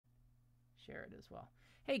share it as well.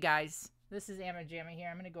 Hey guys, this is Amma Jamma here.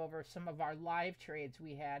 I'm going to go over some of our live trades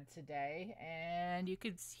we had today, and you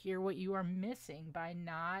could hear what you are missing by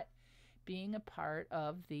not being a part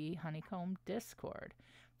of the Honeycomb Discord.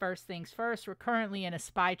 First things first, we're currently in a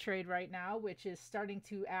SPY trade right now, which is starting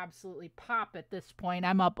to absolutely pop at this point.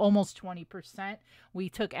 I'm up almost 20%. We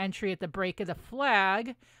took entry at the break of the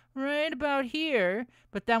flag right about here,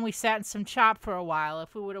 but then we sat in some chop for a while.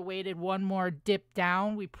 If we would have waited one more dip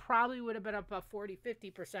down, we probably would have been up about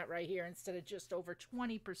 40-50% right here instead of just over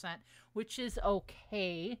 20%, which is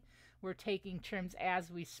okay. We're taking trims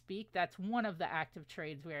as we speak. That's one of the active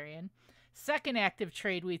trades we're in. Second active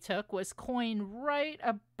trade we took was coin right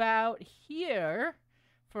about here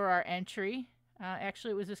for our entry.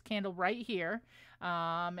 Actually, it was this candle right here.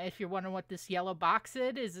 If you're wondering what this yellow box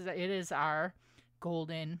it is our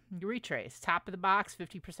golden retrace. Top of the box,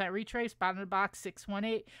 50% retrace. Bottom of the box,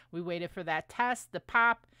 618. We waited for that test, the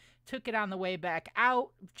pop, took it on the way back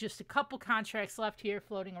out. Just a couple contracts left here,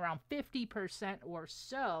 floating around 50% or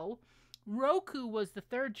so. Roku was the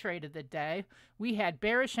third trade of the day. We had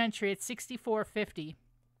bearish entry at 64.50.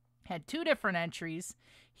 Had two different entries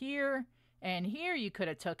here and here you could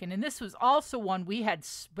have taken. And this was also one we had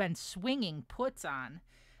been swinging puts on.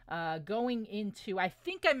 Going into, I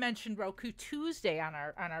think I mentioned Roku Tuesday on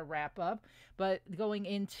our wrap up, but going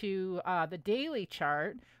into the daily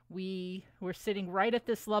chart, we were sitting right at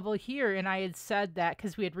this level here, and I had said that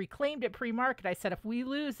because we had reclaimed it pre-market, I said if we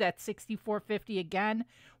lose that 64.50 again,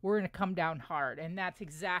 we're going to come down hard, and that's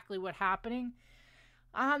exactly what happening.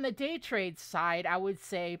 On the day trade side, I would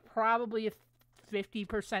say probably a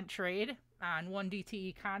 50% trade on 1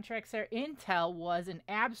 DTE contracts there. Intel was an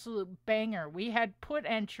absolute banger. We had put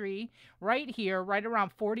entry right here, right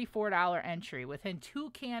around $44 entry. Within two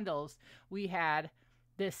candles, we had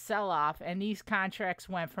this sell-off, and these contracts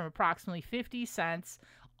went from approximately 50 cents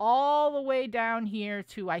all the way down here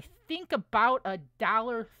to, I think, about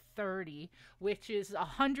 $1.30, which is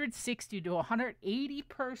 160 to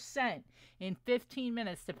 180% in 15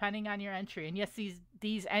 minutes, depending on your entry. And yes,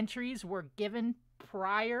 these entries were given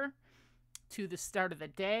prior to the start of the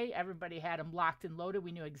day. Everybody had them locked and loaded.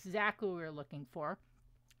 We knew exactly what we were looking for.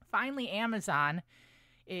 Finally, Amazon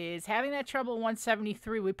is having that trouble at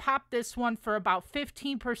 173. We popped this one for about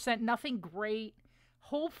 15%. Nothing great.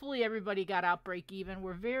 Hopefully everybody got out break even.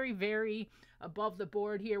 We're very, very above the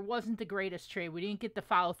board here. Wasn't the greatest trade. We didn't get the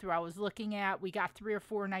follow through I was looking at. We got 3 or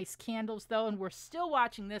 4 nice candles though, and we're still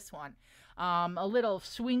watching this one. A little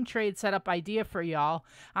swing trade setup idea for y'all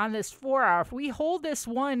on this 4 hour. If we hold this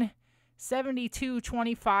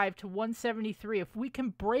 172.25 to 173, if we can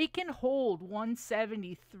break and hold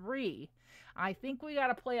 173, I think we got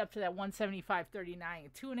to play up to that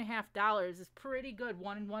 175.39. $2.50 is pretty good.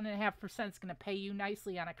 1.5% is going to pay you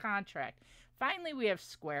nicely on a contract. Finally, we have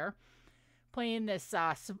Square playing this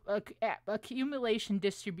accumulation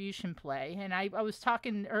distribution play. And I was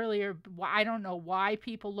talking earlier, I don't know why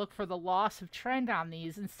people look for the loss of trend on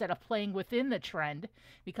these instead of playing within the trend,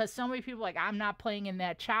 because so many people are like, I'm not playing in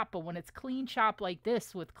that chop. But when it's clean chop like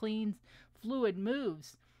this with clean fluid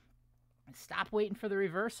moves, stop waiting for the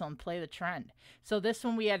reversal and play the trend. So this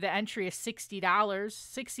one we had the entry of $60,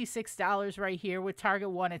 $66 right here, with target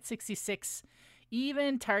 1 at 66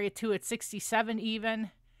 even, target 2 at 67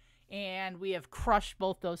 even. And we have crushed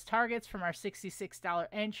both those targets from our $66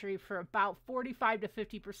 entry for about 45 to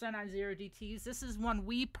 50% on 0 DTs. This is one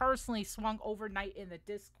we personally swung overnight in the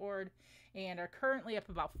Discord and are currently up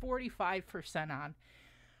about 45% on,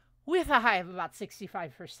 with a high of about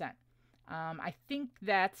 65%. I think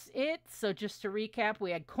that's it. So just to recap,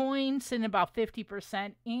 we had coins sitting about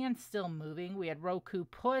 50% and still moving. We had Roku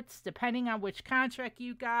puts, depending on which contract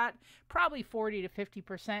you got, probably 40 to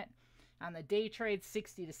 50%. On the day trade,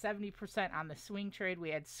 60 to 70%. On the swing trade,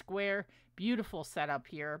 we had Square. Beautiful setup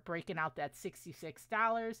here, breaking out that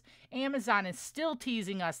 $66. Amazon is still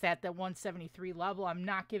teasing us at that 173 level. I'm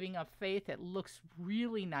not giving up faith. It looks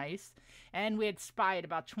really nice. And we had SPY at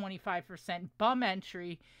about 25%. Bum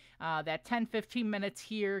entry. That 10-15 minutes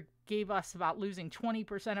here gave us about losing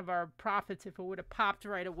 20% of our profits if it would have popped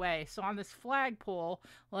right away. So on this flagpole,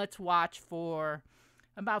 let's watch for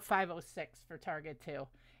about 506 for target 2.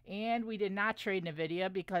 And we did not trade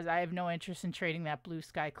NVIDIA because I have no interest in trading that blue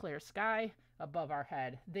sky, clear sky above our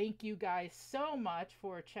head. Thank you guys so much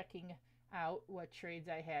for checking out what trades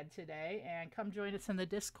I had today. And come join us in the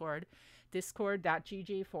Discord,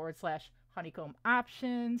 discord.gg/honeycomb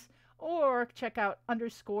options. Or check out at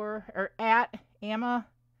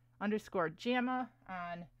Amma_Jamma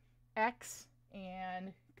on X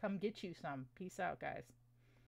and come get you some. Peace out, guys.